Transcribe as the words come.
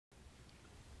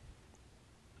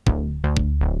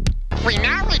We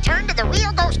now return to the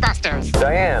real Ghostbusters.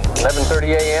 Diane,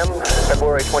 11:30 a.m.,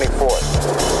 February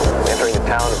 24th. Entering the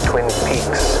town of Twin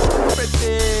Peaks.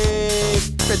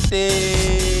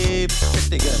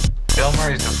 Pretty good. Bill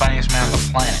Murray's the funniest man on the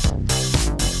planet.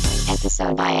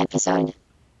 Episode by episode.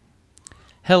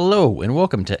 Hello, and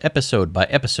welcome to Episode by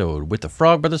Episode with the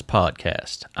Frog Brothers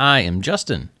Podcast. I am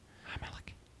Justin. I'm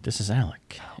Alec. This is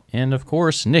Alec. And, of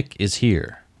course, Nick is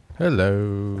here.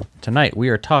 Hello. Tonight, we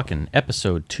are talking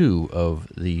Episode 2 of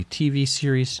the TV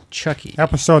series Chucky.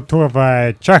 Episode 2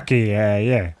 of Chucky,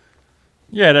 yeah.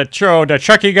 Yeah, the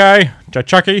Chucky guy. The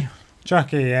Chucky.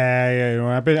 Chucky,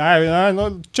 yeah.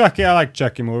 I Chucky, I like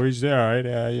Chucky movies. They're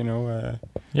alright,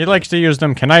 He likes to use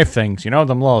them knife things, them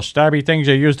little stabby things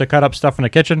you use to cut up stuff in the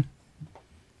kitchen.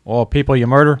 Or people you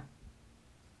murder.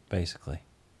 Basically.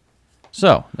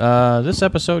 So, this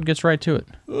episode gets right to it.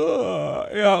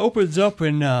 Opens up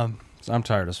in, I'm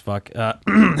tired as fuck,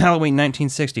 Halloween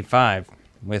 1965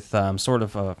 with sort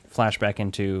of a flashback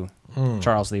into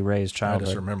Charles Lee Ray's I childhood.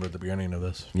 just remember the beginning of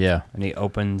this. Yeah. And he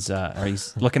opens, or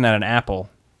he's looking at an apple.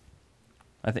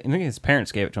 I think his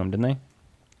parents gave it to him, didn't they?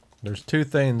 There's two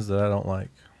things that I don't like.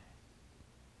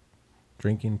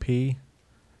 Drinking pee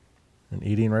and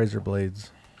eating razor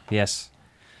blades. Yes.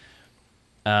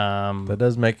 That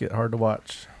does make it hard to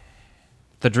watch.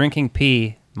 The drinking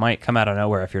pee might come out of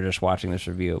nowhere if you're just watching this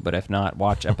review, but if not,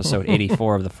 watch episode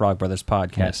 84 of the Frog Brothers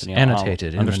Podcast. Yes, and annotated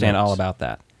in the understand all notes. about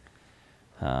that.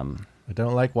 I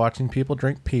don't like watching people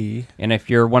drink pee. And if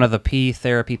you're one of the pee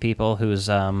therapy people who's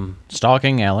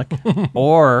Stalking Alec.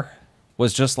 or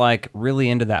was just like really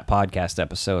into that podcast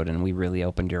episode and we really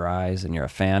opened your eyes and you're a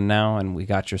fan now and we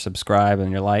got your subscribe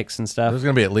and your likes and stuff. There's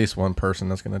going to be at least one person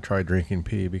that's going to try drinking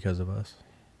pee because of us.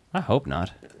 I hope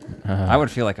not. I would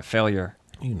feel like a failure.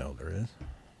 You know there is.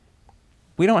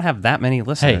 We don't have that many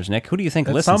listeners, Nick. Who do you think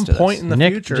At listens some to point this? in the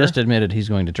Nick future. just admitted he's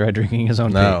going to try drinking his own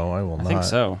pee. No, I will I not. think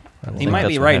so. don't He think might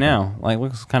that's be what right happened. now. Like,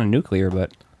 looks kind of nuclear,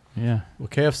 but Yeah. Well,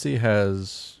 KFC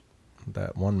has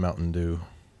that one Mountain Dew,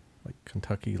 like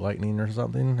Kentucky Lightning or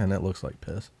something, and it looks like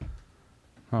piss.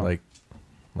 Huh.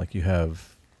 Like you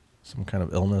have some kind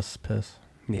of illness piss.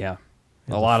 yeah.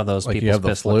 Yeah, A lot of those like you people's have the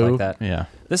piss look flu. like that. Yeah.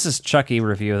 This is Chucky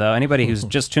review, though. Anybody who's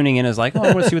just tuning in is like, oh,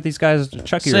 I want to see what these guys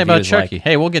Chucky Say review about is Chucky. like.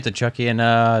 Hey, we'll get to Chucky, and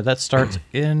that starts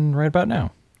in right about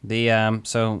now.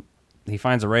 So he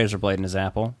finds a razor blade in his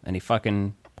apple, and he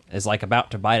fucking is like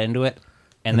about to bite into it,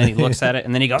 and then he looks at it,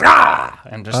 and then he goes, ah!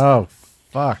 And just Oh,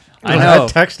 fuck. I know. I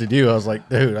texted you. I was like,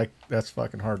 dude, that's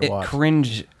fucking hard to watch.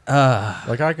 cringe.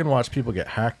 Like, I can watch people get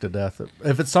hacked to death.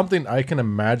 If it's something I can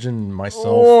imagine myself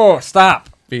Oh, stop.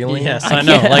 feeling. Yes, I I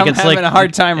know. can't- Like I'm it's having like a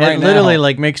hard time right it now. literally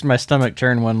like makes my stomach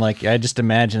turn when like I just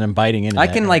imagine him biting into I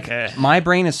that. can my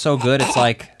brain is so good. It's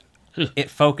like it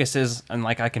focuses and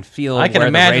like I can feel I can where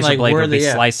imagine, the razor like, blade where would be the-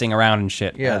 yeah. slicing around and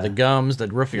shit. yeah, the gums, the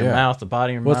roof of your Yeah. mouth, the bottom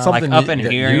of your Well, it's mouth, something like up in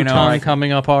that here, your tongue like,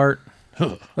 coming apart.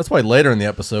 That's why later in the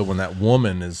episode, when that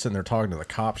woman is sitting there talking to the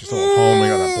cops, she's still at home, they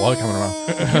got that blood coming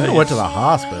around. I went to the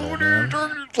hospital, man.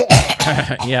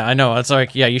 Yeah, I know. It's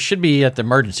like you should be at the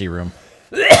emergency room.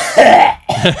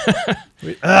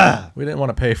 We didn't want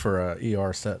to pay for a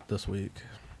ER set this week.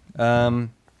 So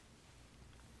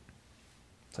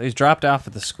he's dropped off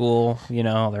at the school.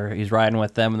 He's riding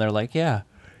with them, and they're like, "Yeah,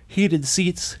 heated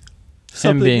seats,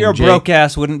 something being your Jake. broke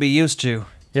ass wouldn't be used to."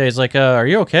 Yeah, he's like, "Are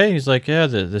you okay?" He's like, "Yeah,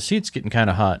 the seat's getting kind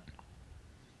of hot."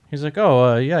 He's like,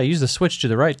 "Oh, yeah, use the switch to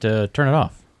the right to turn it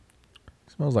off."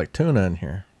 Smells like tuna in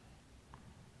here.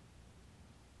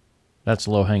 That's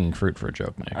low hanging fruit for a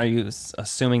joke, Nick. Are you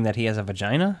assuming that he has a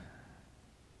vagina?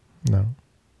 No.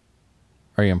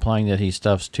 Are you implying that he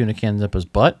stuffs tuna cans up his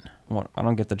butt? What? I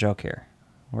don't get the joke here.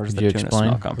 Where does Could the you tuna explain?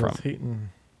 smell come from? It's heating.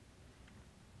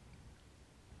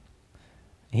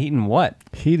 Heating what?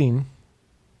 Heating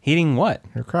Heating what?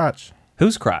 your crotch.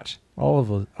 Whose crotch? All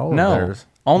of No, theirs.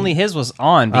 only his was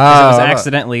on because it was I thought-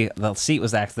 accidentally the seat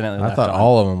was accidentally I left thought on.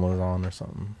 all of them was on or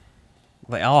something.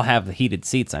 They all have the heated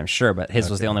seats, I'm sure, but his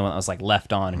was the only one that was like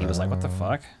left on, and he was like, "What the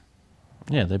fuck?"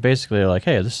 Yeah, they basically are like,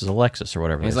 "Hey, this is Alexis or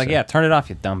whatever." And he's they like, say. "Yeah, turn it off,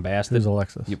 you dumb bastard. Who's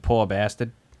Alexis? You poor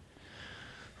bastard."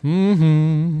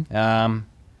 Mm-hmm.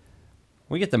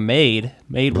 We get the maid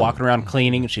walking around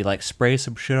cleaning, and she like sprays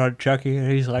some shit on Chucky,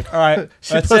 and he's like, "All right,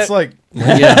 She that's puts it."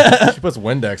 Yeah, she puts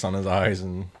Windex on his eyes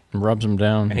and rubs him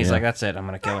down. And he's yeah. like, "That's it. I'm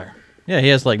gonna kill her." Yeah, he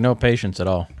has like no patience at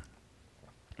all.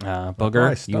 Booger,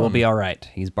 Christ, you will be all right.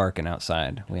 He's barking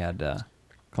outside. We had to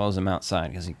close him outside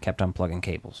because he kept unplugging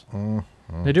cables.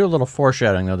 They do a little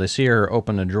foreshadowing though. They see her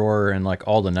open the drawer and like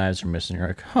all the knives are missing. You're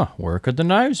like, huh, where could the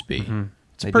knives be?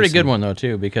 It's They a do pretty good some- one though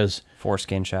too because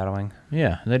Foreskin shadowing.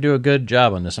 yeah, they do a good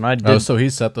job on this. And I did. oh, so he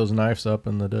set those knives up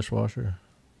in the dishwasher.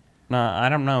 No, I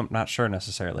don't know. I'm not sure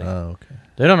necessarily. Oh, okay.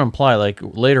 They don't imply, like,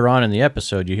 later on in the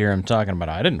episode, you hear him talking about,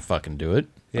 I didn't fucking do it.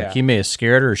 Yeah. Like, he may have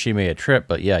scared her or she may have tripped,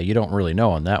 but yeah, you don't really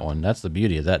know on that one. That's the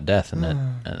beauty of that death in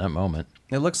that moment.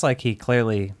 It looks like he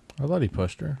clearly, I thought he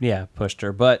pushed her. yeah, pushed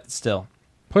her, but still.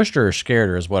 Pushed her or scared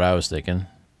her is what I was thinking.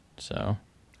 So,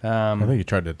 I think he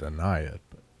tried to deny it.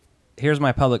 But. Here's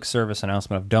my public service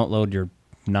announcement of don't load your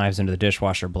knives into the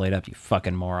dishwasher blade up, you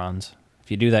fucking morons. If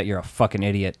you do that, you're a fucking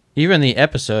idiot. even the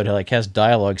episode, like, has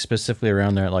dialogue specifically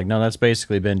around there. Like, no, that's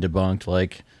basically been debunked.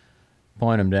 Like,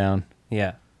 point them down.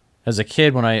 Yeah. As a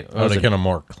kid, when I Oh, was to a, get them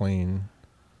more clean.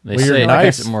 they Well, say your it knife,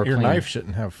 makes it more your clean. knife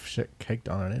shouldn't have shit caked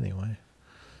on it anyway.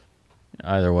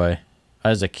 Either way.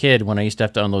 As a kid, when I used to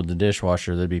have to unload the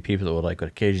dishwasher, there'd be people that would like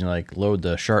occasionally like load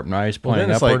the sharp knives pointing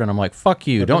then it's upward, like- and I'm like, "Fuck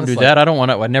you! but then Don't do it's that! like- I don't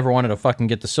want to. I never wanted to fucking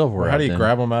get the silverware." Or how out do you then.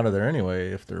 grab them out of there anyway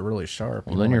if they're really sharp?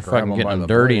 Well, then you're fucking getting them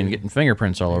dirty and getting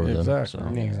fingerprints all over them. Exactly. So.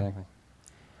 Yeah, exactly.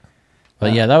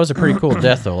 But yeah, that was a pretty cool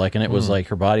death though. Like, and it was like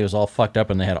her body was all fucked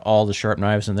up, and they had all the sharp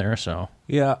knives in there. So,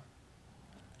 Yeah.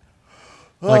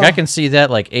 like, I can see that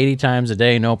like 80 times a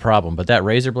day, no problem. But that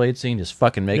razor blade scene just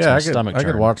fucking makes my I stomach could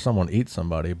turn. watch someone eat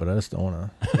somebody, but I just don't want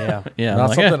to. Yeah. Yeah, Not I'm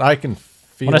like, eh. something I can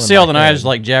feel. When I in see my all the knives head.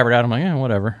 like jabbered out, I'm like,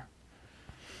 whatever.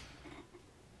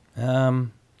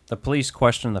 The police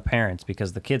questioned the parents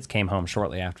because the kids came home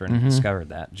shortly after and discovered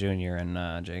that, Junior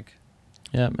and Jake.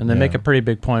 Yeah, and they make a pretty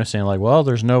big point of saying like, well,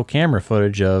 there's no camera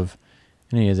footage of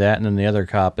any of that, and then the other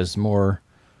cop is more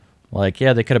like,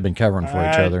 yeah, they could have been covering for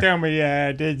each other. Tell me,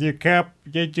 did your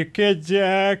kids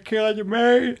kill your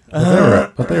mate?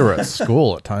 But they were at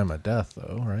school at time of death,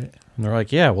 though, right? And they're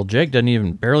like, yeah, well, Jake doesn't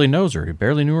even barely knows her. He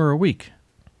barely knew her a week.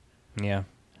 Yeah.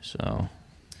 So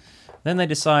Then they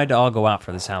decide to all go out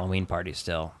for this Halloween party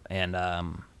still. And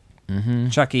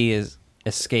Chucky is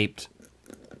escaped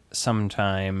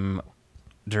sometime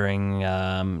during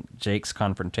Jake's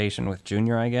confrontation with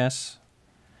Junior, I guess.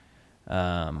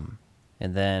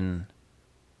 And then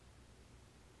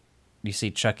you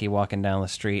see Chucky walking down the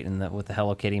street with the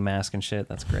Hello Kitty mask and shit.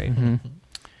 That's great. and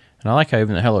I like how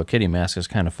even the Hello Kitty mask is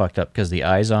kind of fucked up because the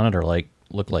eyes on it are like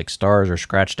look like stars or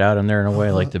scratched out in there in a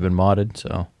way, like they've been modded.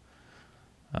 So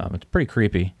it's pretty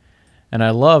creepy. And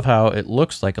I love how it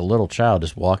looks like a little child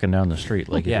just walking down the street.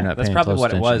 Like, if you're Yeah, not that's paying probably close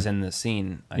what attention. it was in the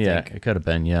scene, I think. It could have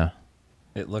been, yeah.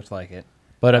 It looked like it.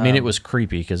 But I mean, it was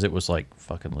creepy because it was like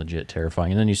fucking legit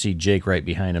terrifying. And then you see Jake right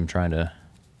behind him trying to.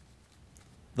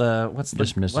 What's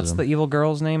Dismisses him. the evil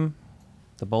girl's name?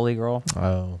 The bully girl?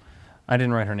 Oh, I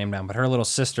didn't write her name down, but her little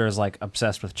sister is like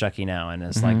obsessed with Chucky now and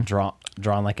is like drawn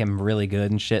like him really good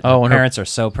and shit. Oh, Her and her- parents are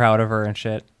so proud of her and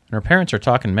shit. And her parents are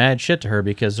talking mad shit to her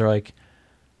because they're like,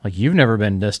 you've never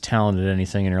been this talented at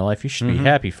anything in your life. You should be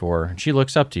happy for her. And she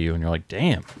looks up to you, and you're like,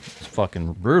 damn, it's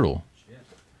fucking brutal.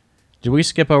 Did we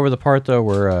skip over the part, though,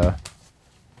 where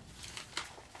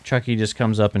Chucky just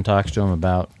comes up and talks to him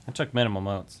about... I took minimal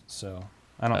notes, so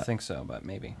I don't think so, but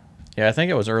maybe. Yeah, I think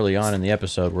it was early on in the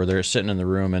episode where they're sitting in the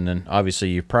room, and then obviously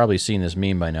you've probably seen this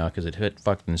meme by now because it hit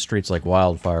fucking streets like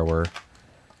wildfire, where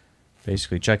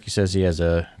basically Chucky says he has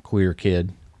a queer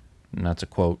kid, and that's a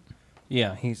quote.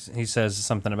 Yeah, he says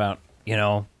something about,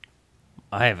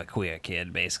 I have a queer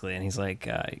kid, basically, and he's like,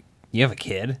 you have a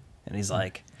kid? And he's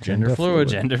like, Gender fluid.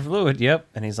 Gender fluid, yep.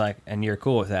 And he's like, and you're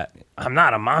cool with that. I'm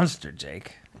not a monster,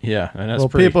 Jake. Yeah, and that's well,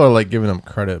 pretty... people are like giving him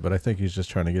credit, but I think he's just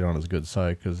trying to get on his good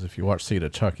side because if you watch Seed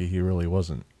of Chucky, he really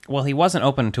wasn't. Well, he wasn't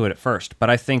open to it at first, but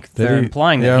I think Did they're he?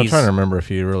 implying Yeah, that I'm he's... trying to remember if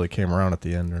he really came around at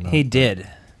the end or not. He did.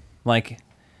 Like,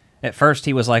 at first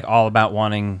he was like all about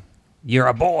wanting, you're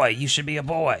a boy, you should be a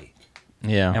boy.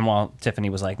 Yeah. And while Tiffany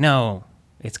was like, no,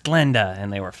 it's Glenda,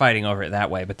 and they were fighting over it that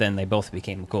way, but then they both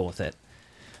became cool with it.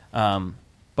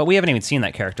 But we haven't even seen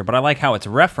that character, but I like how it's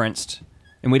referenced,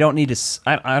 and we don't need to...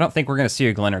 I don't think we're going to see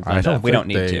a Glenn or Glenda. We don't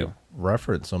need to.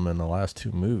 Reference them in the last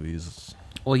two movies.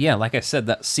 Well, yeah, like I said,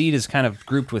 that Seed is kind of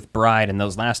grouped with Bride, and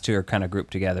those last two are kind of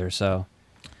grouped together, so...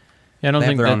 Yeah, I don't They have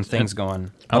think their own that- things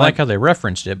going. I like how they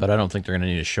referenced it, but I don't think they're going to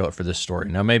need to show it for this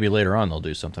story. Now, maybe later on they'll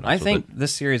do something else I with think it.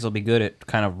 this series will be good at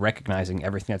kind of recognizing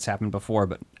everything that's happened before,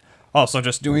 but also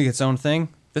just doing its own thing.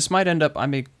 This might end up,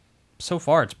 so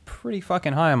far it's pretty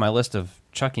fucking high on my list of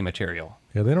Chucky material.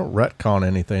 Yeah, they don't retcon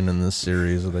anything in this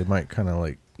series. They might kind of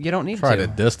like You don't need try to.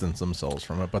 to distance themselves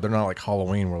from it, but they're not like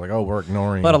Halloween. We're like, oh, we're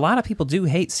ignoring. But a lot of people do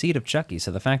hate Seed of Chucky, so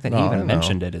the fact that he No, I even know.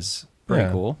 mentioned it is pretty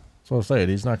Yeah. cool. So I'll say it.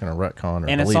 He's not going to retcon or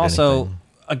And it's delete also, anything.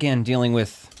 again, dealing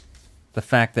with the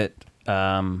fact that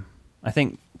I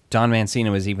think Don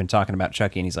Mancino was even talking about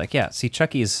Chucky, and he's like, yeah, see,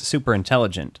 Chucky is super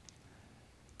intelligent.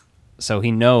 So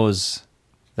he knows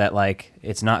that, like,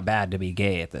 it's not bad to be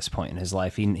gay at this point in his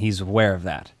life. He's aware of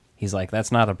that. He's like,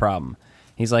 that's not a problem.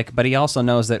 He's like, but he also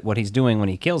knows that what he's doing when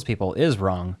he kills people is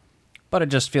wrong, but it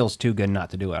just feels too good not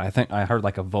to do it. I think I heard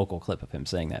like a vocal clip of him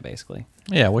saying that basically.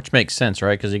 Yeah, which makes sense,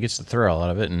 right? Because he gets the thrill out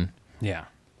of it. And yeah.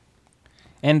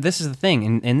 And this is the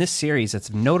thing. In this series,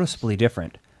 it's noticeably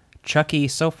different. Chucky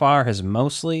so far has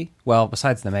mostly, well,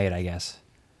 besides the maid, I guess,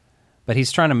 but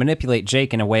he's trying to manipulate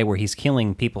Jake in a way where he's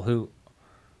killing people who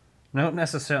don't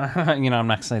necessarily, I'm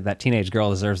not saying that teenage girl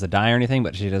deserves to die or anything,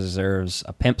 but she deserves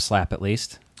a pimp slap at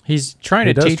least. he's trying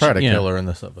He to does teach. try to you know, kill her in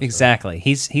this episode. Exactly.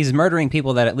 He's murdering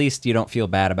people that at least you don't feel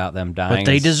bad about them dying.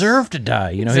 But they deserve to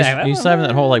die. You know, Exactly. he's having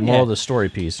that whole like moral Yeah. of the story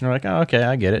piece. And we're like, oh, okay,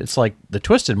 I get it. It's like the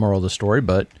twisted moral of the story,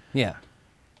 but Yeah.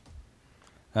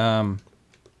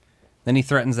 Then he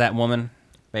threatens that woman.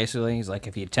 Basically, he's like,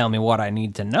 if you tell me what I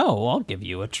need to know, I'll give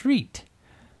you a treat.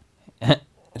 And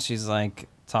she's like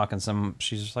talking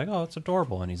she's just like, oh, it's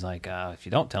adorable. And he's like, if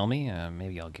you don't tell me,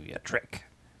 maybe I'll give you a trick.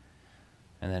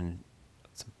 And then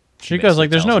she goes like,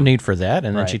 there's no tells him. need for that.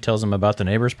 And then Right. she tells him about the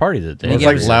neighbor's party that they Well, it's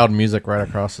Yeah. like loud music right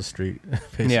across the street,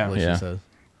 basically, Yeah. she says.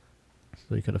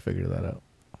 So you could have figured that out.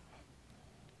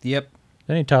 Yep.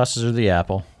 Then he tosses her the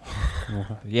apple.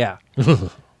 Yeah.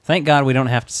 Thank God we don't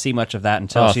have to see much of that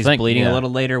until she's bleeding a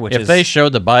little later, which if is... they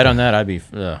showed the bite on that, I'd be,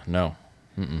 no.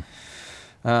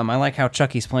 I like how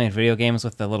Chucky's playing video games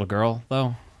with the little girl,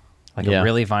 though. Like Yeah. a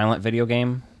really violent video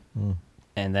game.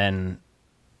 And then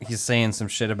he's saying some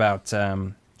shit about...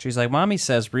 she's like, Mommy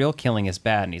says real killing is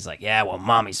bad. And he's like, yeah, well,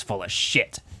 Mommy's full of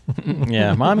shit.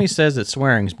 Yeah, Mommy says that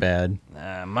swearing's bad.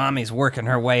 Mommy's working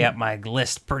her way up my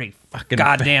list pretty fucking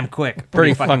goddamn quick.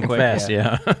 Pretty fucking fucking quick, fast,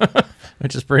 yeah.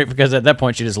 Which is pretty, because at that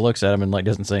point she just looks at him and like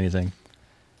doesn't say anything.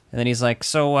 And then he's like,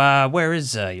 so where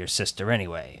is your sister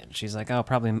anyway? And she's like, oh,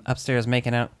 probably upstairs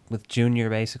making out with Junior,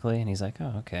 basically. And he's like,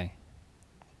 oh, okay.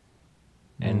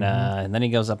 And then he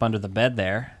goes up under the bed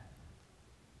there.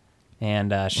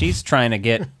 And she's trying to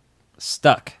get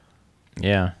stuck.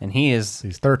 Yeah. And he is,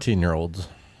 These 13-year-olds.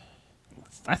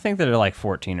 I think they're like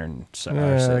 14 or so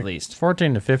at least.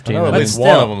 14 to 15. I know at But least still,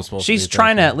 one of them's supposed to she's be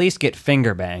trying to 13. at least get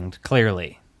finger banged,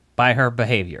 clearly, by her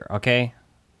behavior, okay?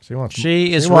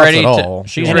 She is wants ready it to. all.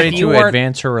 She's And ready if you to weren't-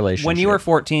 advance her relationship. When you were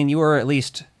 14, you were at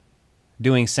least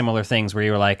doing similar things where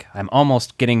you were like, I'm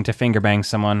almost getting to finger bang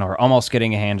someone or almost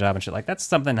getting a hand job and shit. Like, that's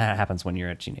something that happens when you're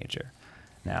a teenager.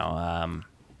 Now,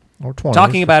 Or 20s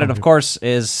talking for about some it, of people. course,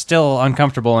 is still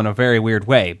uncomfortable in a very weird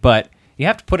way, but you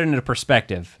have to put it into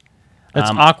perspective. It's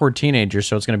awkward teenager,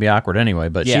 so it's going to be awkward anyway.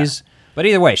 But Yeah. she's But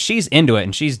either way, she's into it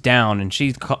and she's down and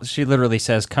she literally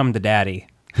says, come to daddy.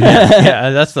 yeah,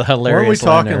 that's the hilarious. Weren't we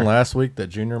line talking there. last week that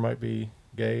Junior might be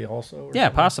gay also? Or Yeah,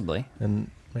 something? possibly.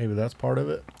 And maybe that's part of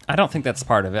it. I don't think that's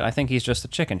part of it. I think he's just a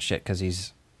chicken shit because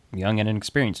he's young and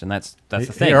inexperienced, and that's the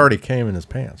thing. He already came in his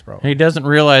pants, probably. He doesn't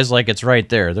realize like it's right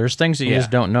there. There's things that you Yeah.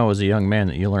 just don't know as a young man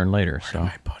that you learn later. So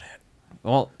I put it.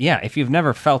 Well, yeah, if you've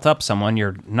never felt up someone,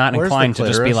 you're not Where's the inclined to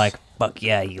just be clitoris? like, fuck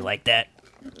yeah, you like that.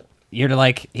 You're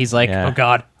like, he's like, Yeah. oh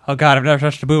God, I've never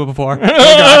touched a boob before. Oh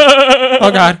God,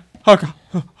 oh God, oh God.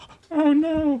 Oh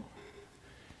no.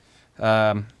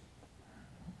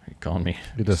 you calling me?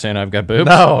 You just- saying I've got boobs?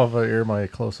 No, but you're my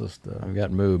closest. I've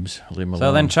got moobs. Leave them So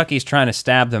alone. then Chucky's trying to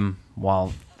stab them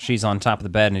while she's on top of the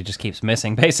bed, and he just keeps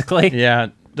missing, basically. yeah.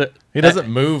 He doesn't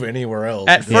move anywhere else.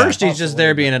 At He first, just he's just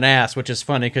there being an ass, which is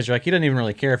funny because you're like, he doesn't even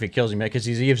really care if he kills him because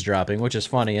he's eavesdropping, which is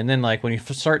funny. And then like when he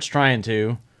starts trying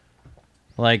to,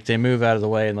 like they move out of the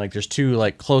way and like there's two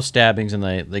like close stabbings and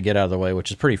they get out of the way, which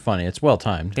is pretty funny. It's well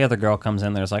timed. The other girl comes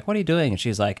in there's like, what are you doing? And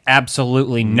she's like,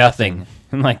 absolutely nothing.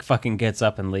 And like fucking gets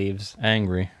up and leaves.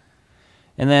 Angry.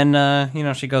 And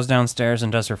then, she goes downstairs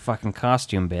and does her fucking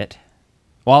costume bit.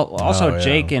 Well, also Oh, yeah.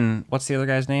 Jake and what's the other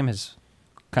guy's name? His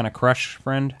kind of crush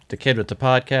friend? The kid with the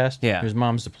podcast. Yeah. Whose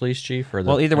mom's the police chief or the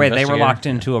Well, either way, they were investigator? locked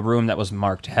into a room that was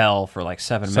marked hell for like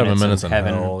 7 minutes in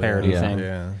heaven hell, parody yeah. thing.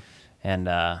 Yeah.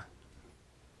 And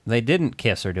they didn't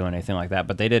kiss or do anything like that,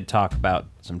 but they did talk about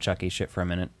some Chucky shit for a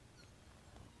minute.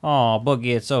 Oh,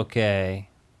 Boogie, it's okay.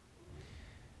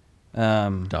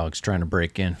 Dog's trying to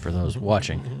break in for those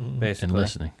watching and Basically.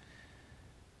 listening.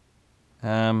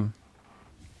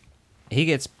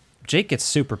 Jake gets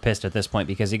super pissed at this point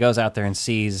because he goes out there and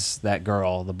sees that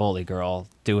girl, the bully girl,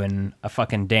 doing a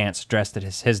fucking dance dressed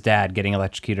as his dad getting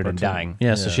electrocuted and dying.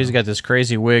 Yeah, so she's got this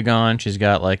crazy wig on. She's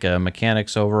got like a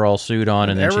mechanic's overall suit on,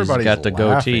 and then she's Everybody's got the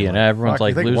laughing, goatee, and everyone's fuck, like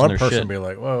you think losing one their person shit. be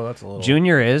like, whoa, that's a little...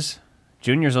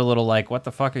 Junior's a little like, what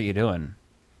the fuck are you doing?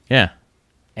 Yeah.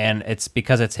 And it's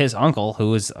because it's his uncle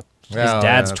who is his Oh,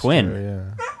 dad's that's twin.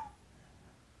 true, yeah.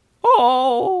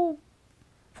 Oh,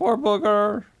 poor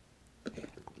booger.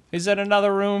 He's in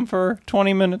another room for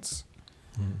 20 minutes.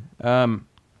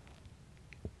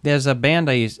 There's a band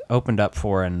opened up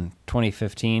for in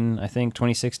 2015, I think,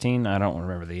 2016. I don't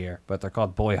remember the year, but they're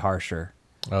called Boy Harsher.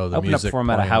 Oh, the Opened up music for them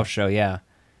at a playing. house show, yeah.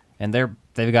 And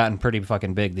they've gotten pretty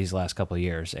fucking big these last couple of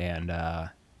years. And,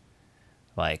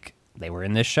 like, they were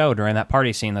in this show during that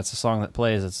party scene. That's the song that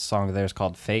plays. It's a song of theirs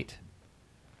called Fate.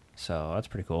 So that's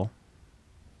pretty cool.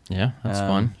 Yeah, that's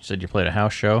fun. You said you played a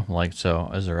house show. Like, so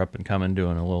as they're up and coming,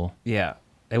 doing a little... Yeah.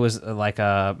 It was like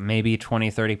maybe 20,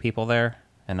 30 people there.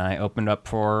 And I opened up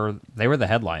for... They were the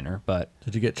headliner, but...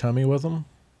 Did you get chummy with them?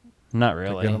 Not To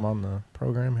really. get them on the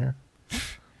program here?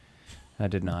 I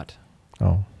did not.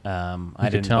 Oh. I I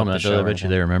didn't did tell them book the that. show I or bet you anything.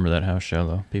 they remember that house show,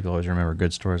 though. People always remember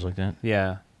good stories like that.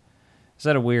 Yeah. Is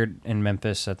that a weird in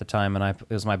Memphis at the time? And it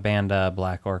was my band,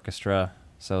 Black Orchestra.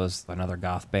 So it was another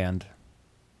goth band.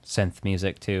 Synth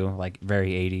music, too. Like,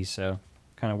 very 80s, so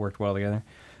kind of worked well together.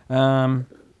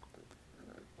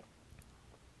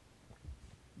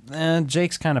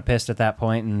 Jake's kind of pissed at that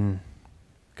point and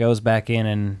goes back in,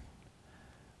 and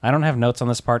I don't have notes on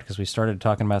this part because we started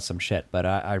talking about some shit, but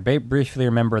I briefly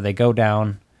remember they go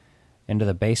down into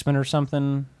the basement or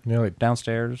something, Yeah, like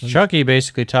downstairs. Chucky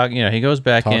basically he goes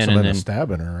back talks in him and into then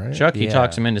stabbing her, right? Chucky Yeah.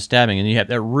 talks him into stabbing, and you have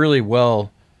that really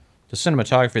well. The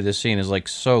cinematography of this scene is like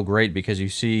so great because you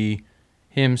see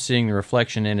him seeing the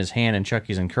reflection in his hand, and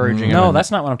Chucky's encouraging him. No, and-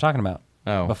 that's not what I'm talking about.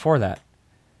 Oh. Before that.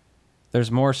 There's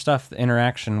more stuff, the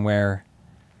interaction where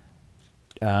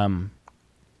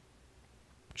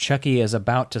Chucky is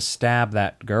about to stab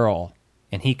that girl,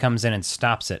 and he comes in and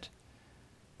stops it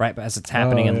right as it's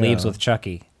happening and leaves with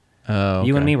Chucky. Oh,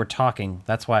 You and okay. me were talking.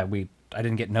 That's why I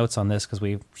didn't get notes on this, because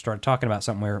we started talking about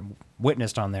something we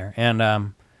witnessed on there.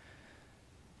 And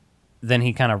then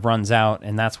he kind of runs out,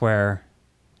 and that's where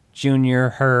Junior,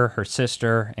 her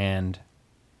sister, and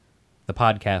the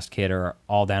podcast kid are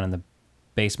all down in the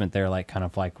basement there, like kind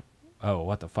of like, oh,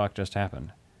 what the fuck just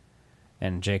happened?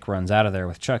 And Jake runs out of there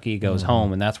with Chucky, goes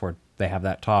home, and that's where they have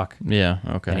that talk. Yeah,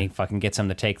 okay. And he fucking gets him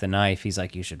to take the knife. He's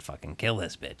like, you should fucking kill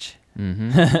this bitch.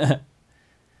 Mm-hmm.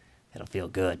 It'll feel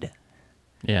good.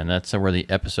 Yeah, and that's where the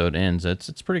episode ends. It's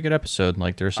a pretty good episode.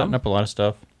 Like, they're setting up a lot of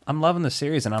stuff. I'm loving the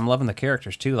series, and I'm loving the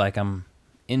characters, too. Like, I'm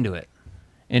into it.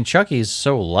 And Chucky's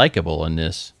so likable in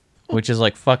this, which is,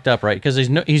 like, fucked up, right? Because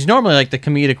he's normally, like, the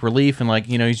comedic relief, and, like,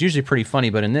 you know, he's usually pretty funny,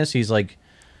 but in this, he's, like...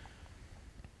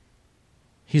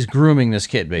 He's grooming this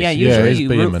kid, basically. Yeah, Yeah, usually he's you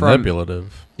being root for him.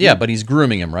 manipulative. Yeah, but he's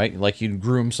grooming him, right? Like, you'd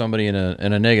groom somebody in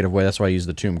a negative way. That's why I use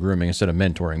the term grooming instead of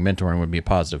mentoring. Mentoring would be a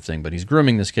positive thing, but he's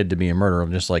grooming this kid to be a murderer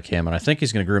just like him, and I think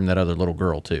he's going to groom that other little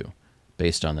girl, too,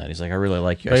 based on that. He's like, I really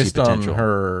like you. I see Based on potential.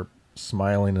 her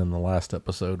smiling in the last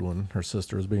episode when her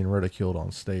sister was being ridiculed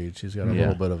on stage, she's got a Yeah.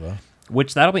 little bit of a...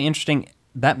 Which, that'll be interesting.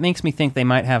 That makes me think they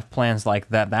might have plans like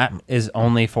that. That is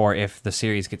only for if the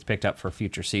series gets picked up for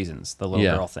future seasons, the little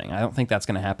Yeah. girl thing. I don't think that's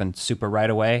going to happen super right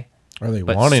away. Are they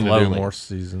But wanting to slowly. do more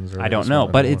seasons? Or I they don't just know,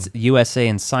 wanna but do it's one? USA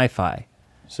and Sci-Fi.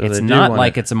 So It's they do not wanna-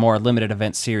 like it's a more limited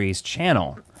event series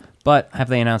channel. But have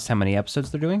they announced how many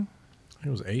episodes they're doing? It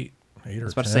was 8 or 10. I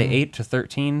was about to say 8 to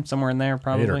 13, somewhere in there,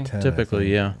 probably. 8 or 10. I Typically,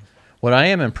 think. yeah. What I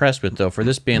am impressed with, though, for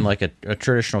this being like a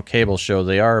traditional cable show,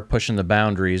 they are pushing the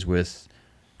boundaries with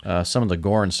some of the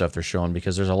gore and stuff they're showing,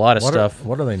 because there's a lot of stuff.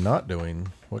 What are they not doing?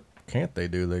 What can't they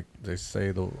do? They say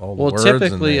all the Well, words. and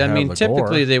typically, they I have mean, the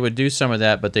typically gore. they would do some of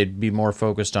that, but they'd be more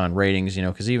focused on ratings, you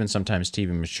know, because even sometimes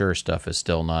TV mature stuff is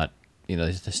still not, you know,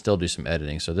 they still do some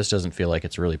editing. So this doesn't feel like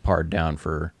it's really pared down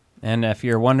for. And if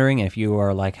you're wondering, if you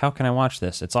are like, how can I watch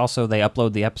this? It's also, they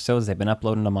upload the episodes. They've been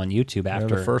uploading them on YouTube Yeah,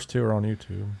 after. the first 2 are on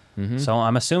YouTube. So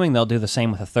I'm assuming they'll do the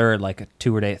same with a third, like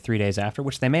 2 or 3 days after,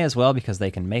 which they may as well, because they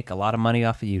can make a lot of money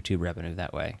off of YouTube revenue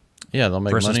that way. Yeah, they'll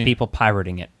make Versus money. people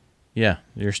pirating it. Yeah,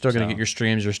 you're still going to So- get your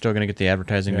streams. You're still going to get the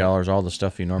advertising Yeah. dollars, all the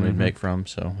stuff you normally make from.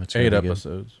 So it's gonna 8 be good.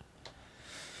 episodes.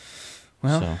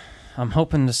 Well, So, I'm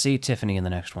hoping to see Tiffany in the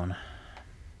next one.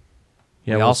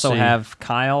 yeah, we we'll also see. have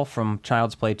Kyle from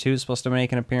Child's Play 2 supposed to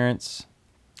make an appearance.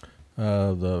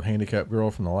 The handicapped girl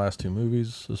from the last 2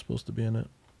 movies is supposed to be in it.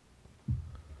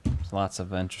 There's lots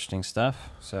of interesting stuff.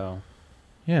 So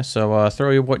Yeah, so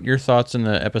throw what your thoughts in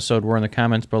the episode were in the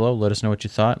comments below. Let us know what you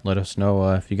thought. Let us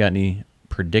know if you got any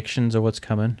predictions of what's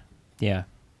coming. yeah,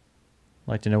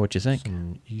 Like to know what you think.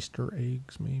 Some Easter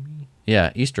eggs, maybe.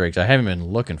 Yeah, Easter eggs. I haven't been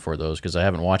looking for those because I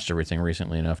haven't watched everything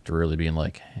recently enough to really be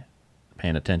like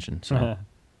paying attention. So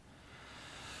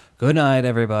good night,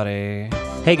 everybody.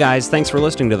 Hey guys, thanks for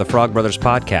listening to the Frog Brothers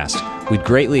podcast. We'd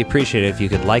greatly appreciate it if you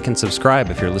could like and subscribe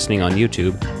if you're listening on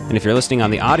YouTube. And if you're listening on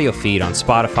the audio feed on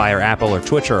Spotify or Apple or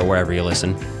Twitch or wherever you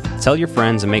listen, tell your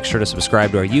friends and make sure to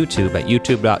subscribe to our YouTube at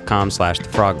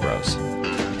youtube.com/thefrogbros.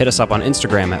 Hit us up on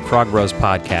Instagram at Frog Bros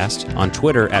Podcast, on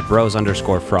Twitter at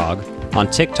bros_frog, on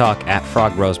TikTok at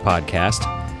Frog Bros Podcast,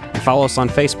 and follow us on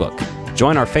Facebook.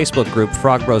 Join our Facebook group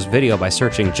Frog Bros Video by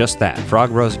searching just that,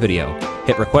 Frog Bros Video.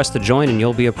 Hit request to join and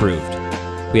you'll be approved.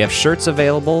 We have shirts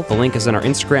available. The link is in our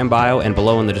Instagram bio and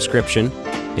below in the description.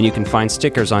 And you can find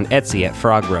stickers on Etsy at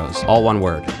Frog Bros, all one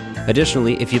word.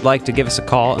 Additionally, if you'd like to give us a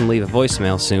call and leave a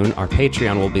voicemail soon, our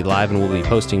Patreon will be live and we'll be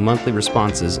posting monthly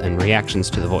responses and reactions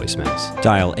to the voicemails.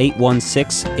 Dial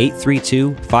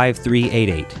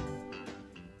 816-832-5388.